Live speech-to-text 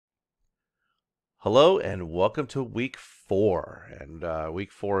Hello and welcome to week 4. And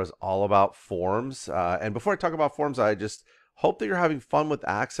week 4 is all about forms. And before I talk about forms, I just hope that you're having fun with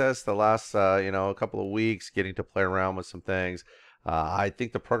Access the last, couple of weeks, getting to play around with some things. I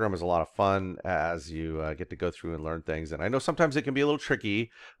think the program is a lot of fun as you get to go through and learn things. And I know sometimes it can be a little tricky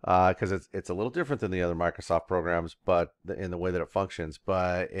because it's a little different than the other Microsoft programs, but in the way that it functions.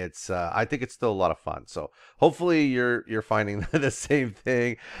 But it's I think it's still a lot of fun. So hopefully you're finding the same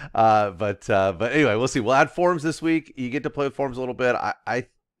thing. But anyway, we'll see. We'll add forms this week. You get to play with forms a little bit.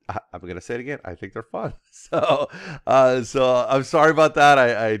 I'm gonna say it again. I think they're fun. So I'm sorry about that.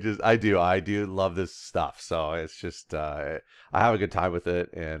 I do love this stuff. So it's just I have a good time with it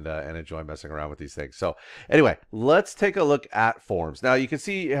and enjoy messing around with these things. So anyway, let's take a look at forms. Now you can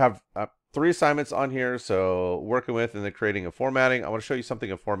see you have 3 assignments on here. So working with and then creating and formatting. I want to show you something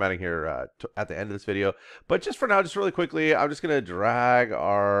in formatting here at the end of this video. But just for now, just really quickly, I'm just gonna drag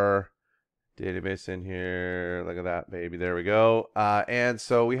our database in here. Look at that, baby. There we go. And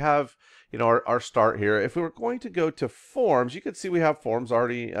so we have, our start here. If we were going to go to forms, you can see we have forms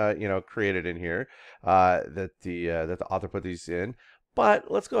already, created in here that the author put these in. But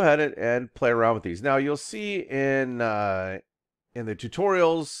let's go ahead and play around with these. Now you'll see in the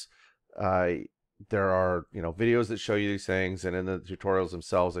tutorials, there are videos that show you these things, and in the tutorials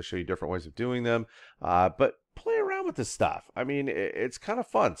themselves, I show you different ways of doing them. But play around with this stuff. I mean, it's kind of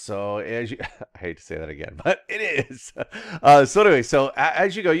fun. So as you, I hate to say that again, but it is. So anyway, so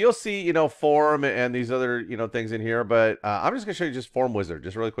as you go, you'll see form and these other things in here. But I'm just gonna show you just Form Wizard,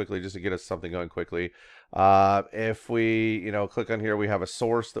 just really quickly, just to get us something going quickly. If we click on here, we have a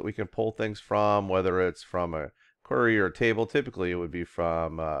source that we can pull things from, whether it's from a query or a table. Typically it would be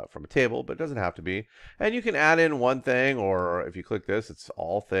from a table, but it doesn't have to be. And you can add in one thing, or if you click this, it's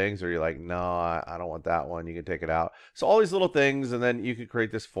all things, or you're like, no, I don't want that one, you can take it out. So all these little things, and then you can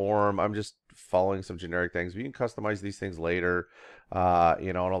create this form. I'm just following some generic things, but you can customize these things later,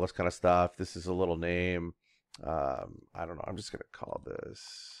 and all this kind of stuff. This is a little name. I don't know, I'm just gonna call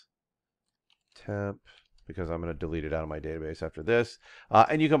this temp, because I'm going to delete it out of my database after this.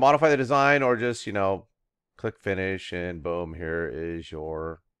 And you can modify the design, or just click finish, and boom, here is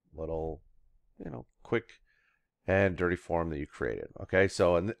your little quick and dirty form that you created. Okay,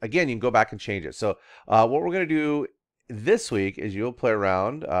 so and again, you can go back and change it. So what we're going to do this week is you'll play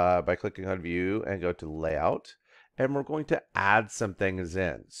around by clicking on view and go to layout, and we're going to add some things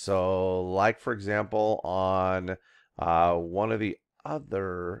in. So like, for example, on one of the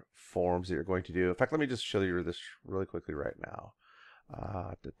other forms that you're going to do. In fact, let me just show you this really quickly right now.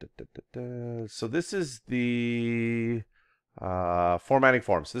 So this is the formatting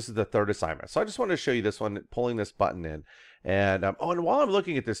forms. This is the 3rd assignment. So I just wanted to show you this one, pulling this button in. And and while I'm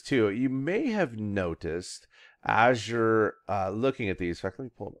looking at this too, you may have noticed as you're looking at these. In fact, let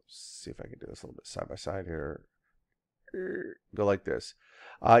me pull them up, see if I can do this a little bit side by side here. Go like this.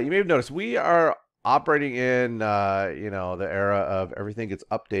 You may have noticed we are operating in the era of everything gets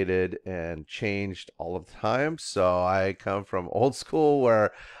updated and changed all of the time. So I come from old school,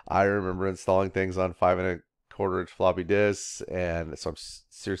 where I remember installing things on 5 1/4 inch floppy disks, and so I'm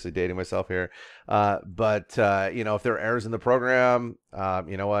seriously dating myself here. But if there are errors in the program,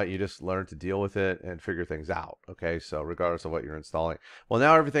 you know what, you just learn to deal with it and figure things out. Okay, so regardless of what you're installing, well,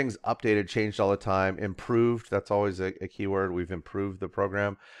 now everything's updated, changed all the time, improved. That's always a key word. We've improved the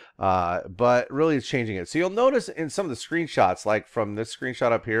program, but really it's changing it. So you'll notice in some of the screenshots, like from this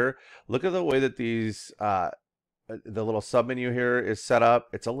screenshot up here, look at the way that these the little sub menu here is set up.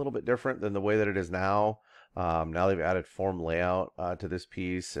 It's a little bit different than the way that it is now. Now they've added form layout to this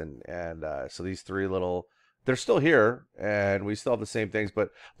piece, and so these 3 little, they're still here, and we still have the same things, but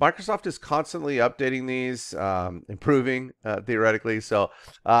Microsoft is constantly updating these, improving theoretically. So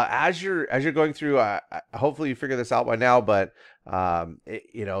as you're going through, hopefully you figure this out by now, but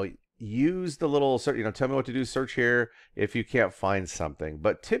use the little search, tell me what to do, search here if you can't find something.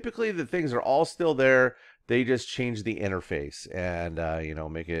 But typically the things are all still there. They just change the interface and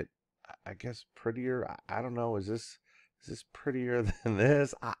make it, I guess, prettier. I don't know. Is this prettier than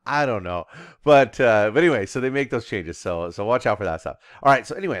this? I don't know. But anyway, so they make those changes. So watch out for that stuff. All right.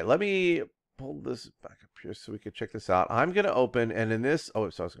 So anyway, let me pull this back up here so we can check this out. I'm going to open, and in this, so I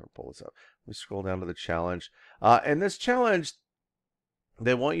was going to pull this up. Let me scroll down to the challenge. In this challenge,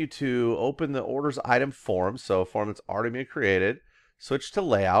 they want you to open the orders item form. So a form that's already been created, switch to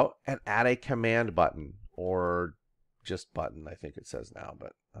layout, and add a command button, or just button, I think it says now,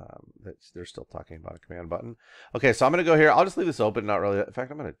 but they're still talking about a command button. Okay, so I'm going to go here. I'll just leave this open. Not really. In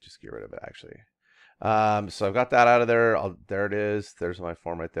fact, I'm going to just get rid of it, actually. So I've got that out of there. There it is. There's my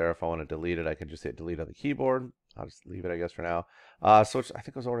form right there. If I want to delete it, I can just hit delete on the keyboard. I'll just leave it, I guess, for now. I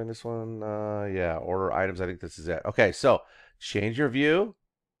think I was ordering this one. Yeah, order items. I think this is it. Okay, so change your view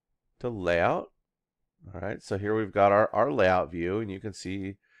to layout. All right, so here we've got our layout view, and you can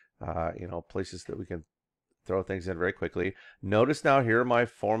see, places that we can throw things in very quickly. Notice now here my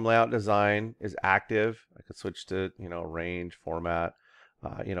form layout design is active. I could switch to, range, format,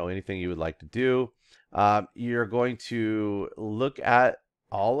 anything you would like to do. You're going to look at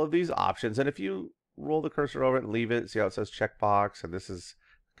all of these options, and if you roll the cursor over it and leave it, see how it says checkbox, and this is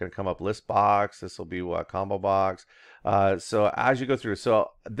going to come up list box. This will be what, combo box. So as you go through, so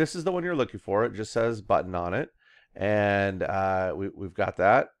this is the one you're looking for. It just says button on it, and we've got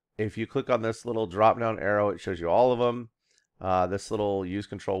that. If you click on this little drop down arrow, it shows you all of them. This little use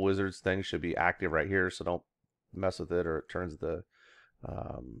control wizards thing should be active right here, so don't mess with it or it turns the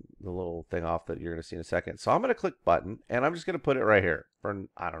little thing off that you're going to see in a second. So I'm going to click button, and I'm just going to put it right here for,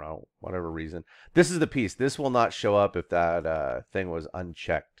 I don't know, whatever reason. This is the piece. This will not show up if that thing was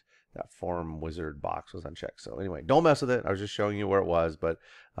unchecked. That form wizard box was unchecked. So anyway, don't mess with it. I was just showing you where it was, but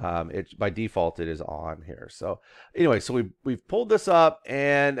it by default it is on here. So anyway, so we've pulled this up,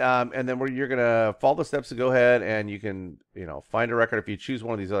 and then you're gonna follow the steps to go ahead and you can find a record. If you choose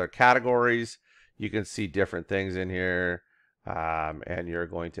one of these other categories, you can see different things in here, and you're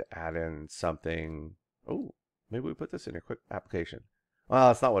going to add in something. Oh, maybe we put this in your quick application. Well,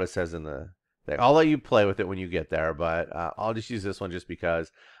 that's not what it says in the thing. I'll let you play with it when you get there, but I'll just use this one just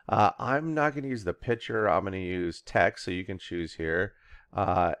because. I'm not going to use the picture. I'm going to use text, so you can choose here.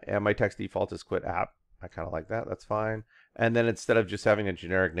 And my text default is quit app. I kind of like that. That's fine. And then instead of just having a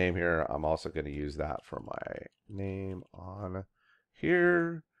generic name here, I'm also going to use that for my name on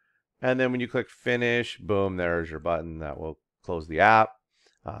here. And then when you click finish, boom, there's your button that will close the app.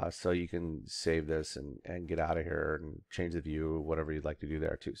 So you can save this and get out of here and change the view, whatever you'd like to do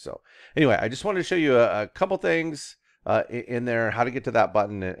there too. So anyway, I just wanted to show you a couple things in there, how to get to that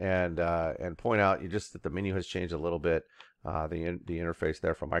button, and point out just that the menu has changed a little bit, the interface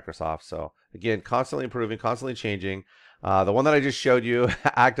there from Microsoft. So again, constantly improving, constantly changing. The one that I just showed you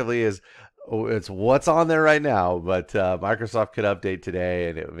actively it's what's on there right now, but Microsoft could update today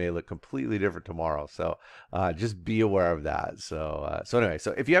and it may look completely different tomorrow. So just be aware of that. So anyway,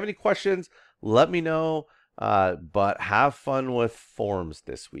 so if you have any questions, let me know, but have fun with forms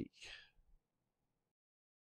this week.